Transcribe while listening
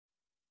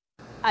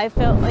I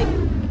felt like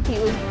he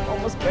was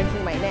almost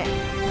breaking my neck.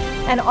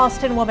 An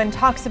Austin woman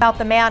talks about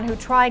the man who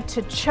tried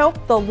to choke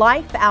the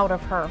life out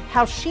of her,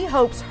 how she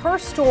hopes her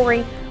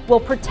story will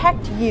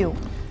protect you.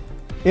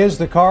 Is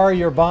the car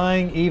you're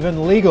buying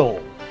even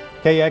legal?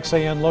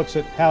 KXAN looks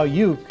at how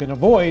you can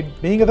avoid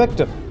being a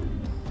victim.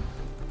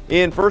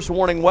 In first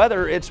warning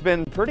weather, it's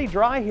been pretty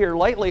dry here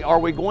lately. Are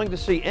we going to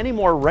see any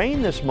more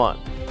rain this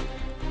month?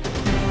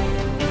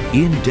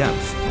 In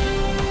depth,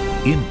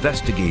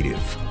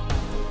 investigative.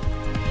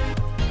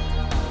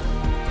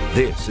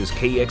 This is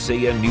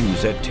KXAN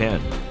News at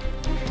 10.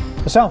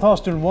 A South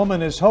Austin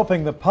woman is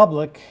hoping the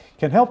public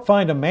can help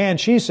find a man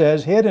she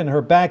says hid in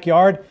her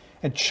backyard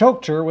and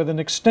choked her with an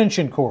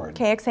extension cord.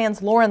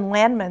 KXAN's Lauren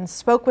Landman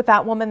spoke with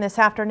that woman this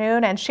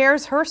afternoon and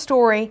shares her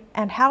story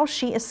and how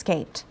she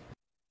escaped.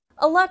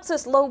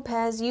 Alexis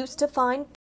Lopez used to find